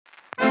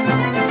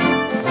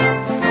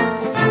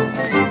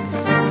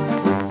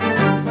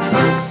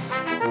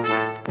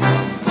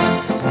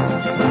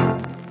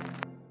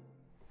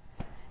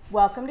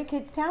Welcome to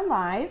KidsTown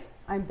Live.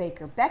 I'm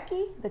Baker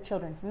Becky, the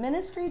Children's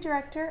Ministry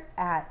Director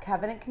at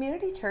Covenant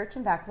Community Church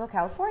in Vacaville,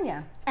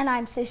 California. And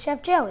I'm Sous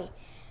Chef Joey.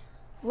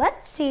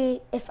 Let's see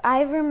if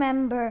I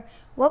remember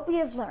what we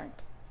have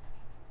learned.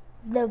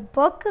 The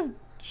book of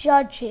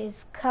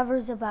Judges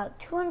covers about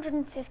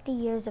 250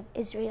 years of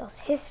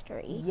Israel's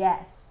history.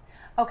 Yes.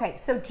 Okay,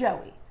 so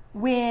Joey,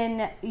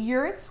 when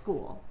you're at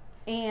school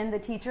and the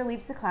teacher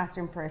leaves the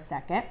classroom for a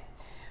second,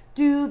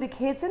 do the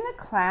kids in the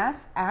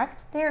class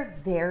act their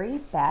very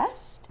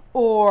best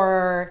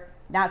or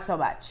not so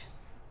much?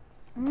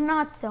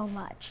 Not so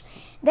much.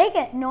 They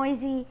get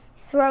noisy,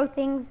 throw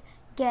things,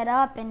 get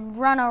up and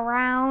run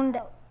around.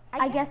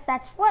 I guess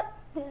that's what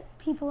the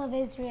people of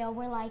Israel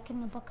were like in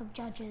the book of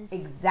Judges.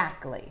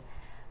 Exactly.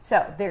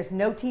 So there's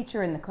no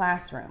teacher in the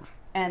classroom,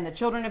 and the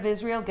children of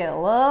Israel get a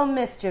little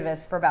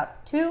mischievous for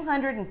about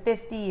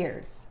 250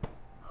 years.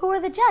 Who are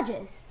the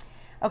judges?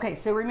 Okay,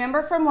 so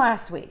remember from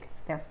last week,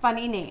 their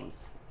funny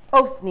names: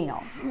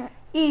 Othniel,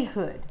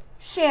 Ehud,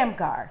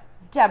 Shamgar,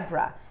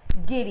 Deborah,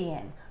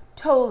 Gideon,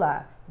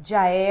 Tola,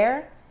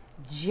 Jair,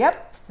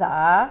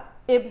 Jephthah,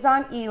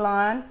 Ibzan,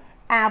 Elon,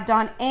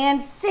 Abdon,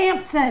 and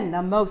Samson,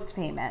 the most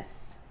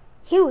famous.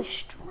 He was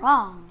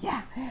strong.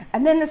 Yeah,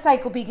 and then the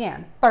cycle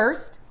began.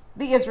 First,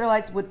 the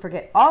Israelites would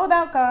forget all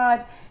about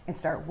God and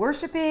start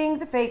worshiping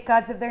the fake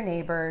gods of their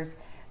neighbors.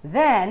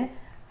 Then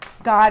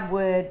God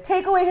would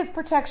take away his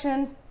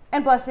protection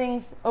and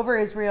blessings over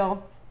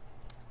Israel,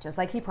 just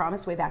like he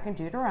promised way back in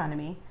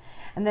Deuteronomy.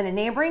 And then a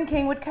neighboring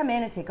king would come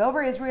in and take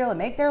over Israel and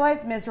make their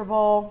lives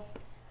miserable.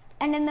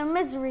 And in their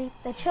misery,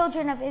 the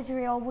children of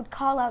Israel would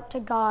call out to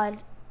God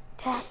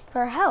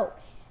for help.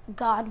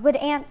 God would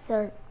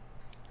answer.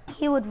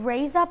 He would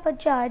raise up a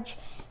judge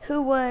who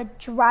would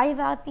drive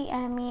out the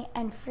enemy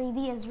and free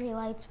the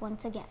Israelites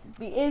once again.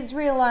 The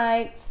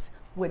Israelites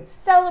would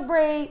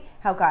celebrate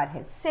how God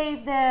had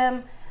saved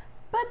them,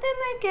 but then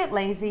they'd get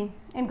lazy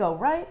and go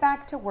right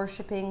back to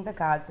worshiping the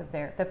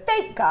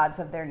fake gods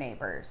of their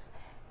neighbors.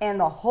 And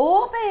the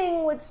whole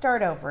thing would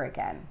start over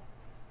again.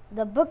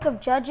 The book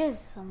of Judges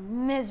is a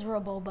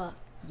miserable book.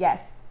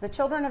 Yes, the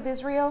children of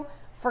Israel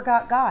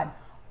forgot God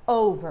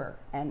over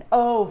and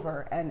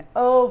over and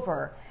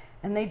over.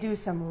 And they do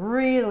some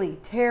really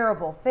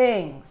terrible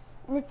things.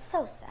 It's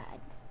so sad.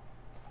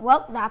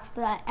 Well, that's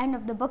the end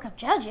of the book of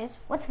Judges.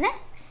 What's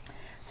next?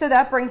 So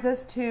that brings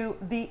us to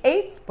the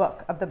 8th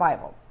book of the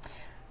Bible.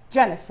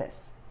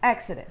 Genesis,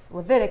 Exodus,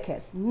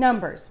 Leviticus,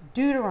 Numbers,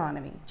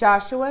 Deuteronomy,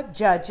 Joshua,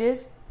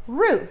 Judges,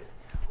 Ruth.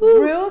 Ooh.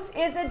 Ruth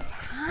is a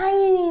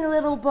tiny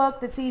little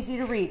book that's easy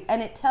to read,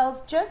 and it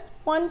tells just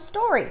one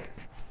story.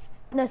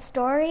 The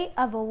story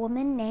of a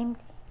woman named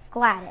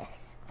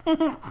Gladys.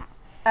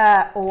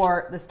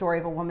 Or the story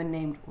of a woman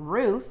named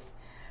Ruth.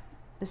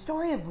 The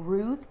story of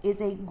Ruth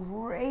is a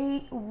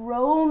great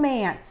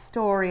romance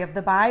story of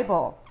the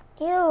Bible.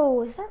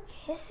 Ew, is there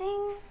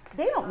kissing?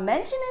 They don't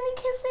mention any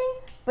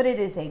kissing, but it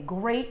is a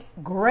great,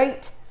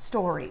 great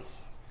story.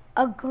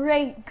 A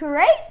great,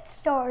 great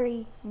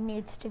story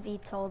needs to be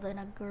told in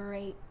a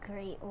great,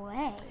 great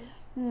way.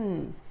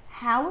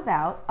 How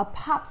about a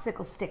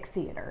popsicle stick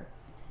theater?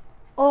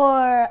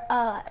 Or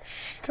a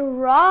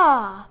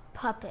straw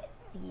puppet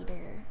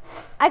theater.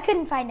 I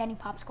couldn't find any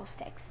popsicle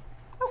sticks.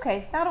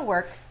 Okay, that'll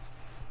work.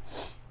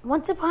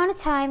 Once upon a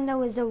time, there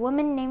was a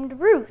woman named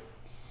Ruth.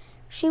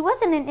 She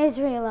wasn't an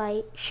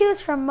Israelite. She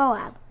was from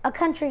Moab, a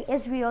country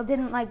Israel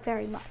didn't like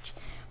very much.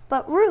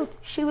 But Ruth,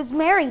 she was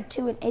married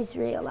to an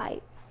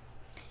Israelite.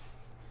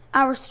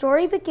 Our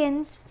story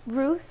begins.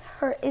 Ruth,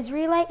 her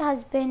Israelite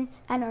husband,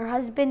 and her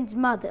husband's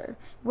mother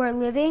were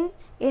living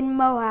in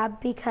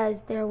Moab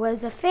because there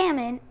was a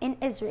famine in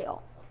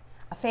Israel.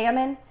 A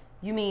famine?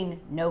 You mean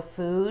no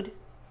food?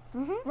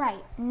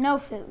 Right, no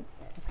food.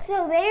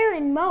 So they're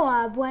in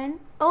Moab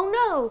when, oh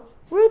no,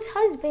 Ruth's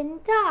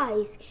husband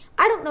dies.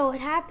 I don't know what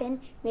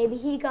happened. Maybe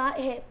he got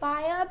hit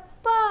by a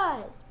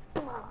bus.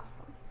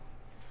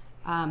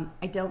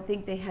 I don't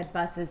think they had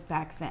buses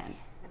back then.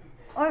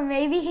 Or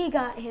maybe he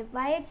got hit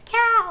by a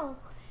cow.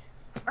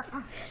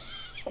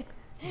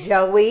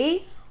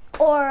 Joey?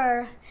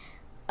 Or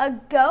a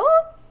goat?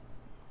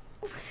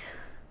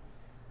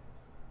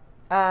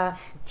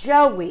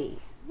 Joey.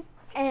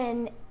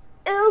 An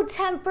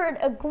ill-tempered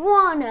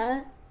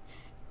iguana.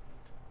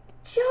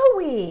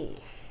 Joey.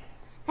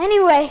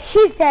 Anyway,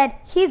 he's dead.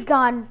 He's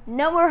gone.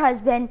 No more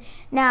husband.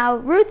 Now,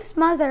 Ruth's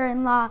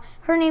mother-in-law,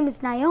 her name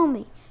is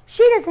Naomi.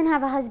 She doesn't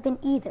have a husband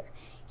either.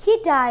 He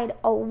died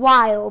a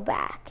while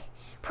back.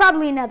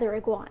 Probably another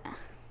iguana.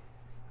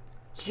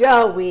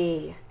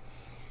 Joey.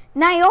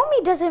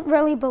 Naomi doesn't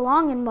really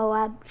belong in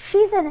Moab.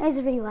 She's an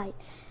Israelite.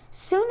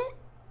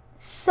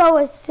 So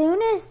as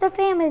soon as the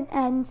famine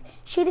ends,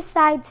 she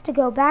decides to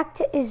go back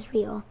to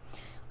Israel.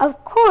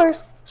 Of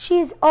course, she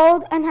is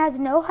old and has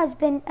no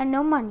husband and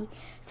no money,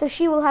 so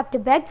she will have to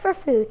beg for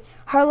food.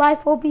 Her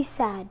life will be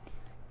sad.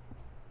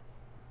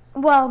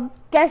 Well,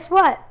 guess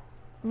what?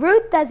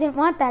 Ruth doesn't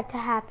want that to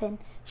happen.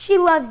 She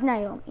loves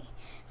Naomi.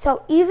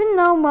 So even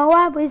though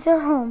Moab is her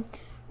home,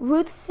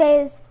 Ruth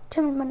says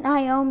to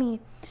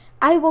Naomi,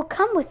 I will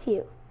come with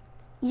you.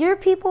 Your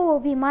people will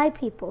be my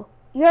people.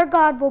 Your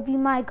God will be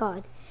my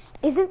God.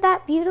 Isn't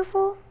that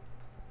beautiful?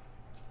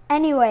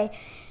 Anyway,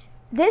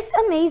 this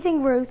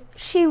amazing Ruth,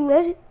 she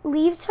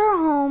leaves her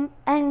home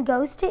and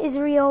goes to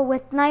Israel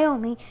with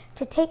Naomi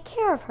to take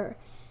care of her.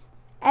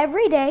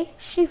 Every day,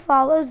 she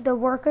follows the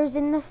workers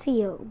in the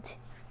field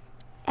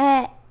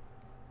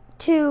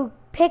to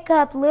pick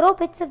up little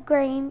bits of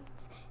grain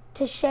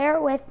to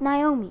share with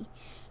Naomi.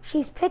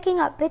 She's picking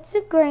up bits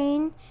of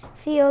grain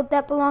field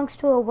that belongs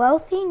to a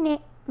wealthy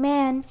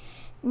man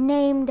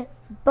named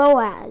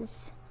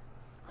Boaz,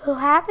 who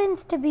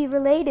happens to be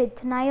related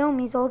to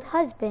Naomi's old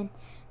husband,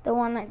 the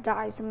one that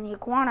dies in the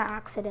iguana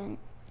accident.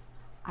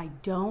 I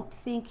don't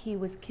think he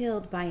was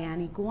killed by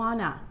an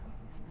iguana.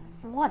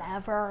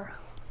 Whatever.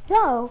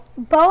 So,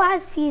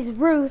 Boaz sees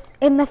Ruth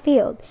in the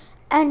field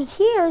and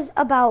hears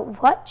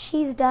about what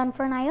she's done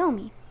for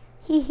Naomi.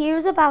 He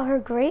hears about her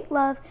great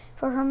love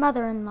for her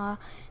mother-in-law,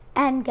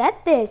 and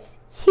get this,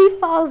 he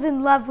falls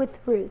in love with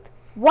Ruth.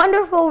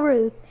 Wonderful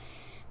Ruth.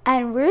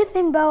 And Ruth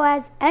and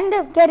Boaz end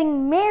up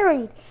getting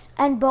married,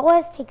 and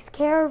Boaz takes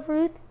care of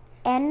Ruth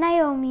and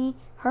Naomi,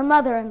 her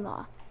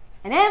mother-in-law.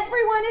 And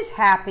everyone is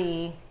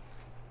happy.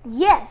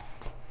 Yes,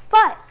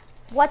 but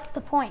what's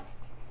the point?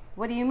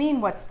 What do you mean,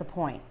 what's the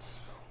point?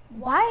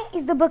 Why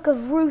is the book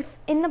of Ruth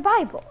in the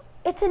Bible?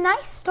 It's a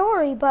nice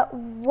story, but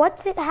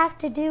what's it have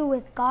to do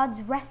with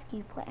God's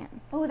rescue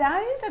plan? Oh,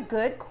 that is a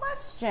good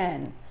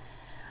question.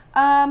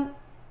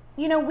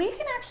 You know, we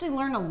can actually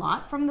learn a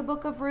lot from the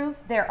book of Ruth.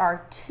 There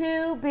are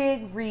two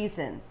big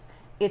reasons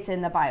it's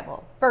in the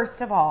Bible. First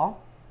of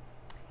all,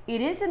 it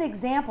is an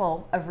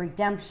example of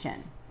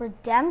redemption.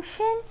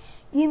 Redemption?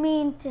 You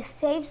mean to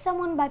save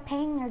someone by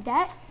paying their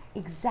debt?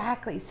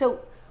 Exactly. So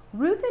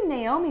Ruth and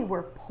Naomi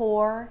were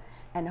poor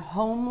and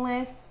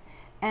homeless,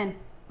 and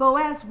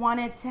Boaz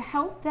wanted to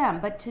help them.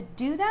 But to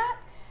do that,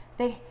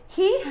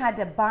 he had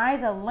to buy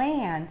the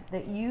land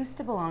that used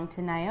to belong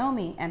to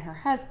Naomi and her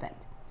husband.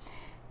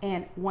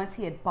 And once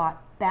he had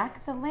bought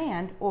back the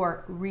land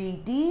or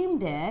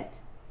redeemed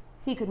it,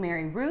 he could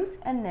marry Ruth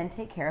and then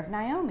take care of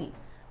Naomi.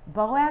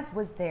 Boaz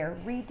was their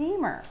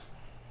redeemer.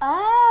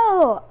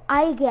 Oh,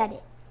 I get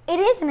it. It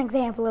is an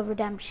example of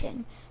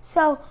redemption.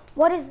 So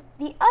what is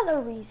the other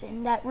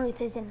reason that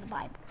Ruth is in the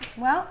Bible?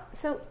 Well,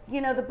 so,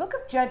 you know, the book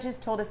of Judges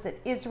told us that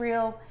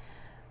Israel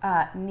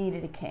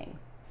needed a king,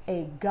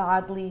 a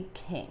godly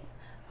king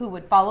who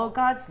would follow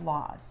God's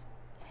laws.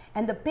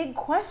 And the big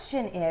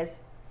question is,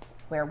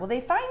 where will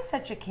they find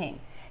such a king?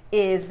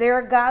 Is there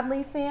a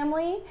godly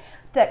family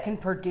that can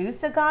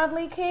produce a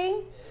godly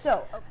king?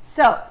 So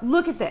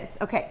look at this.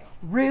 Okay,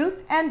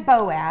 Ruth and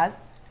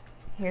Boaz,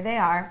 here they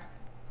are.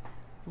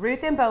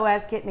 Ruth and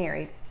Boaz get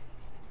married.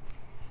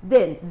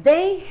 Then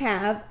they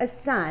have a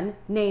son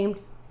named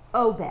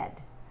Obed.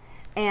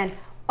 And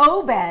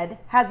Obed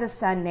has a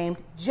son named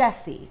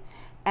Jesse.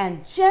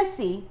 And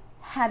Jesse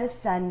had a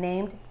son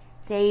named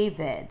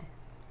David.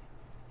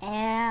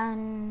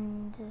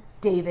 And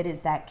David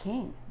is that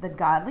king, the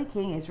godly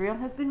king Israel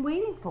has been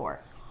waiting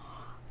for.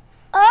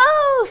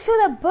 oh, so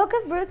the book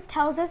of Ruth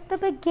tells us the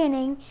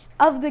beginning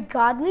of the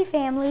godly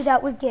family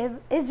that would give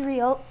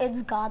Israel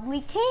its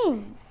godly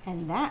king.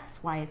 And that's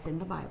why it's in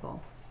the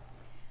Bible.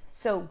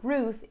 So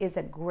Ruth is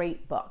a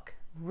great book.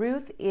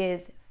 Ruth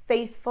is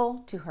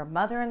faithful to her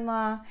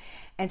mother-in-law,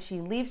 and she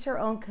leaves her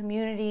own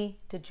community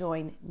to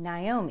join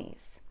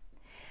Naomi's.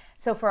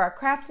 So for our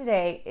craft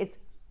today,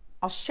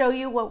 I'll show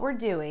you what we're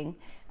doing,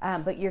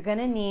 but you're going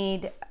to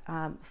need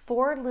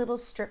 4 little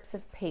strips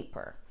of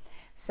paper.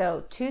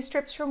 So 2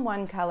 strips from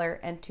one color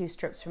and 2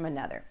 strips from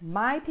another.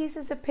 My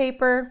pieces of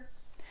paper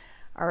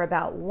are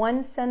about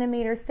 1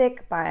 centimeter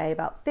thick by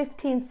about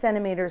 15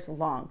 centimeters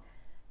long.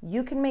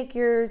 You can make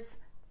yours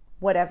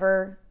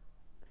whatever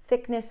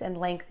thickness and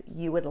length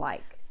you would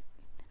like.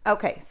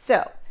 Okay,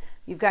 so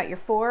you've got your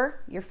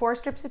 4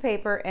 strips of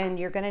paper, and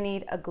you're going to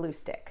need a glue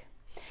stick.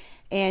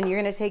 And you're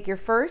going to take your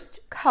first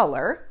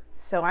color.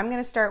 So I'm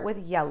going to start with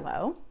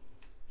yellow,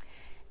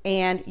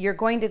 and you're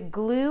going to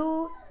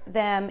glue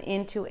them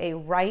into a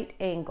right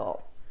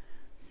angle.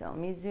 So let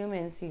me zoom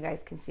in so you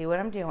guys can see what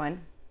I'm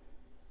doing.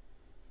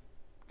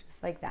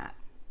 Just like that.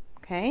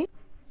 Okay.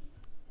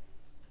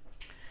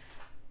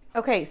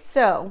 Okay,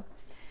 so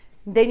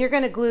then you're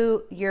going to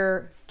glue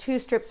your 2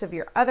 strips of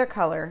your other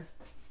color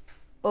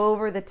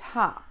over the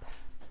top.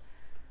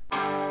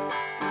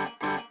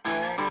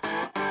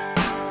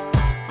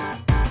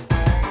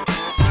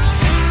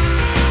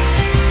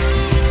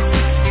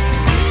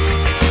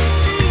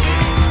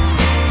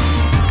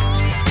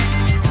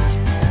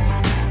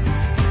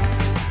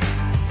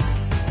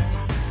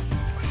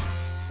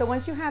 So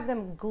once you have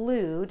them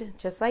glued,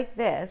 just like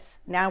this,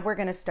 now we're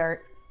going to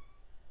start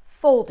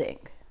folding.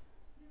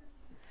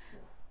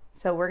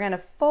 So we're going to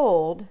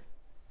fold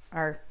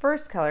our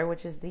first color,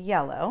 which is the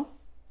yellow,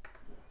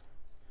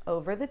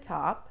 over the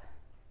top,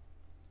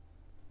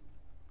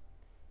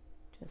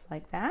 just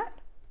like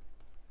that.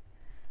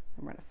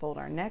 And we're going to fold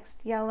our next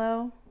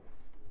yellow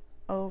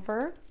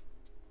over.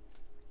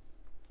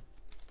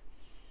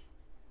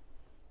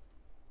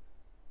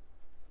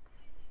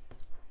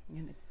 I'm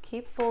going to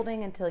keep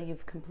folding until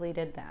you've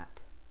completed that.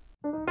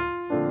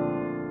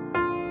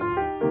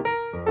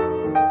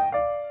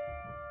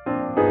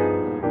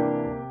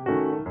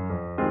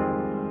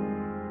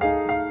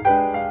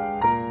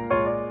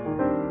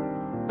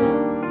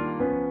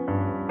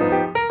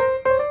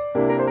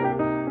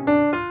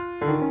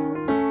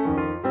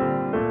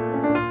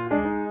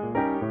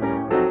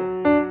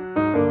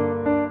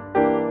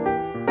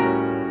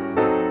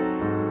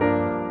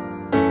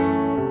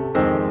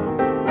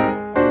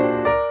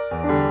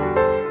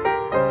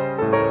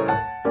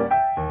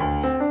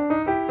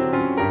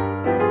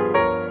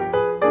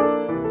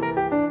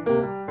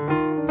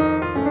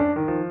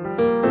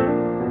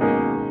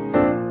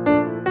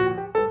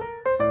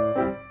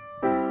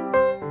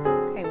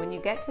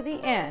 Get to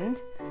the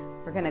end,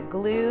 we're going to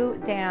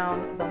glue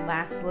down the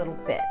last little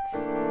bit. The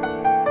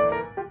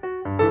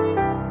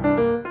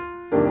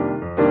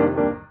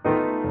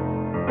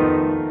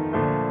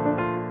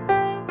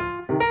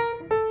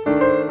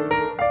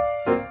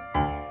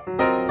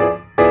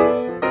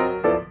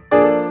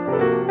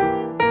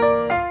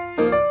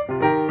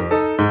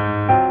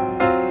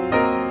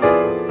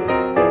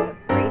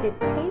braided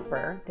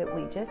paper that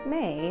we just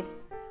made,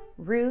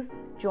 Ruth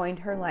joined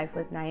her life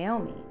with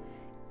Naomi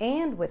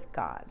and with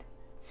God.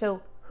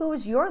 So who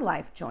is your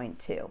life joined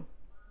to?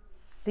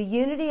 The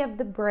unity of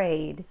the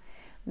braid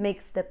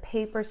makes the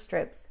paper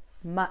strips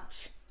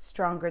much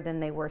stronger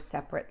than they were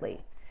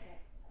separately.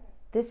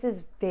 This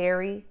is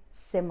very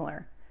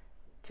similar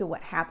to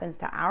what happens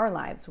to our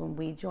lives when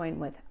we join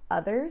with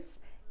others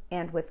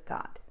and with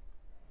God.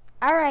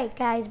 All right,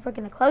 guys, we're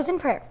going to close in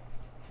prayer.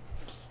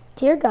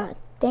 Dear God,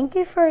 thank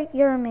you for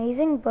your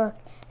amazing book.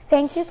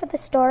 Thank you for the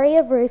story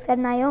of Ruth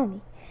and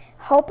Naomi.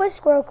 Help us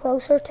grow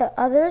closer to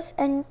others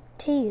and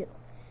to you.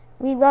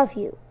 We love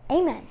you.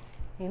 Amen.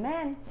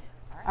 Amen.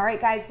 All right,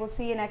 guys, we'll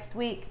see you next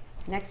week.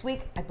 Next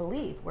week, I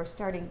believe, we're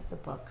starting the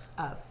book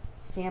of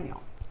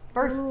Samuel.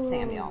 1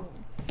 Samuel.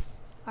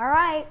 All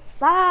right.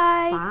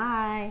 Bye. Bye.